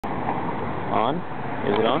On?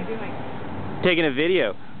 Is it on? Taking a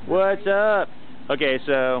video. What's up? Okay,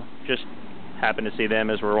 so just happened to see them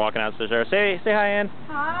as we're walking out the stairs. Say hi, Ann.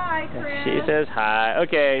 Hi, Chris. She says hi.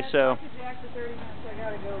 Okay, so Jack for 30 minutes. I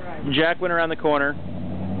gotta go right. Jack went around the corner.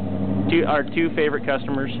 Our two favorite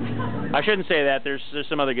customers. I shouldn't say that. There's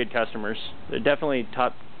some other good customers. They're definitely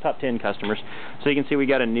top 10 customers. So you can see we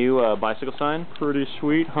got a new bicycle sign. Pretty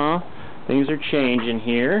sweet, huh? Things are changing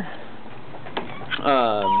here.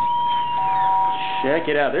 Check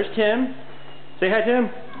it out. There's Tim. Say hi, Tim.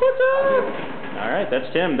 What's up? All right,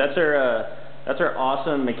 that's Tim. That's our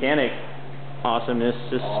awesome mechanic. Awesomeness.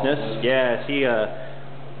 Yeah. See,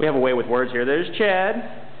 we have a way with words here. There's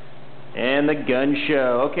Chad. And the gun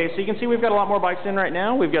show. Okay, so you can see we've got a lot more bikes in right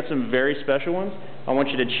now. We've got some very special ones. I want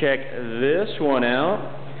you to check this one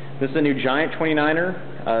out. This is a new Giant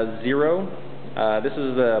 29er Zero. This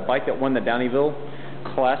is the bike that won the Downeyville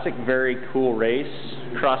Classic. Very cool race,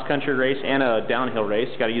 cross-country race, and a downhill race.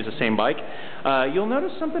 You got to use the same bike. You'll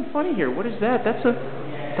notice something funny here. What is that? That's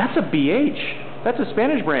a BH. That's a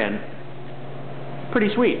Spanish brand.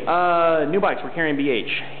 Pretty sweet. New bikes. We're carrying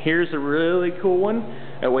BH. Here's a really cool one.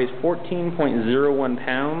 It weighs 14.01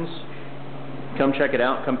 pounds. Come check it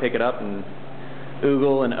out. Come pick it up and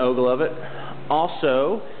oogle and ogle of it.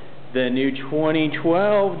 Also, the new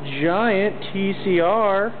 2012 Giant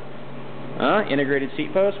TCR integrated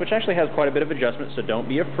seat post, which actually has quite a bit of adjustment, so don't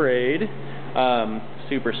be afraid.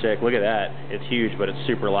 Super sick. Look at that. It's huge, but it's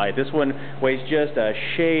super light. This one weighs just a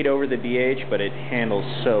shade over the BH, but it handles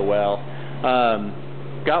so well.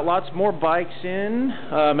 Got lots more bikes in,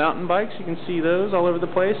 mountain bikes. You can see those all over the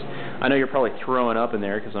place. I know you're probably throwing up in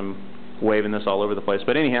there because I'm waving this all over the place.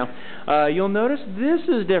 But anyhow, you'll notice this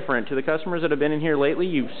is different. To the customers that have been in here lately,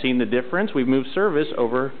 you've seen the difference. We've moved service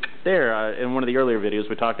over there. In one of the earlier videos,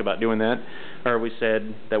 we talked about doing that, or we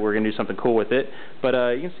said that we're going to do something cool with it. But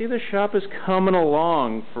you can see the shop is coming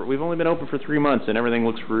along. We've only been open for 3 months, and everything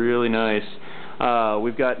looks really nice.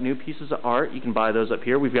 We've got new pieces of art. You can buy those up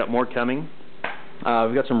here. We've got more coming.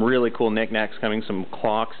 We've got some really cool knickknacks coming, some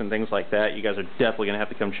clocks and things like that. You guys are definitely going to have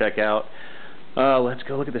to come check out. Let's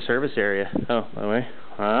go look at the service area. Oh, by the way.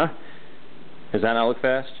 Does that not look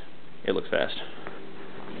fast? It looks fast.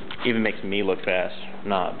 Even makes me look fast.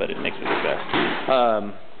 Not, but it makes me look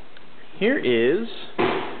fast. Here is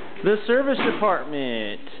the service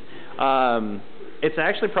department. It's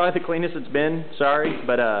actually probably the cleanest it's been. Sorry,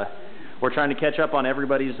 but we're trying to catch up on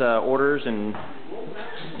everybody's orders and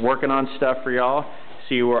working on stuff for y'all.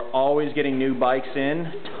 See, we're always getting new bikes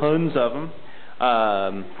in, tons of them.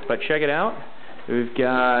 But check it out. We've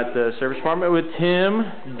got the service department with Tim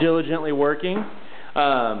diligently working.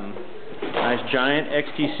 Nice Giant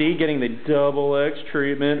XTC getting the double X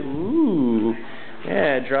treatment. Ooh,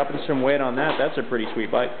 yeah, dropping some weight on that. That's a pretty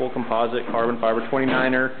sweet bike. Full composite, carbon fiber,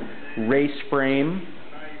 29er race frame.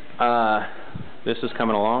 This is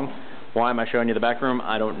coming along. Why am I showing you the back room?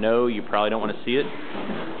 I don't know. You probably don't want to see it.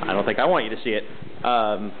 I don't think I want you to see it.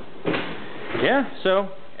 Yeah, so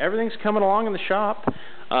everything's coming along in the shop.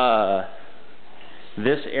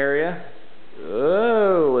 This area,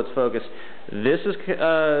 let's focus. This is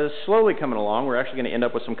slowly coming along. We're actually going to end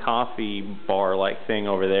up with some coffee bar-like thing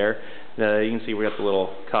over there. You can see we got the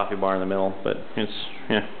little coffee bar in the middle, but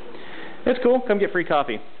it's cool. Come get free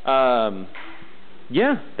coffee.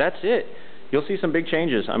 Yeah, that's it. You'll see some big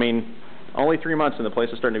changes. I mean, only 3 months and the place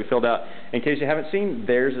is starting to be filled out. In case you haven't seen,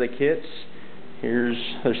 there's the kits. There's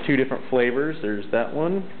 2 different flavors. There's that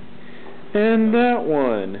one and that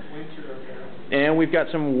one. And we've got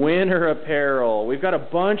some winter apparel. We've got a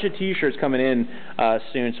bunch of t-shirts coming in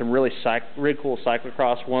soon. Some really cool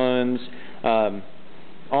cyclocross ones.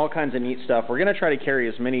 All kinds of neat stuff. We're going to try to carry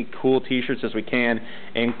as many cool t-shirts as we can,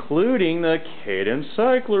 including the Cadence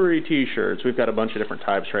Cyclery t-shirts. We've got a bunch of different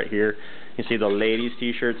types right here. You see the ladies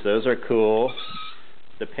t-shirts. Those are cool.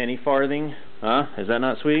 The penny farthing. Is that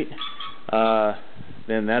not sweet?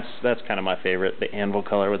 Then that's kind of my favorite, the anvil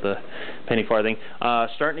color with the penny farthing.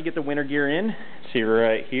 Starting to get the winter gear in. See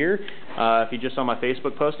right here. If you just saw my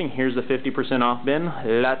Facebook posting, here's the 50% off bin.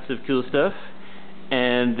 Lots of cool stuff.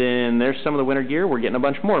 And then there's some of the winter gear. We're getting a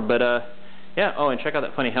bunch more. But yeah. Oh, and check out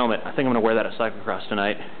that funny helmet. I think I'm gonna wear that at cyclocross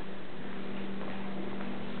tonight.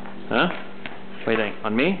 Huh? What do you think?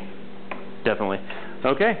 On me? Definitely.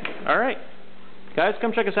 Okay. All right. Guys,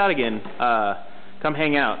 come check us out again. Come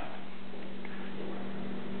hang out.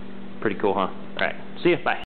 Pretty cool, huh? All right. See ya. Bye.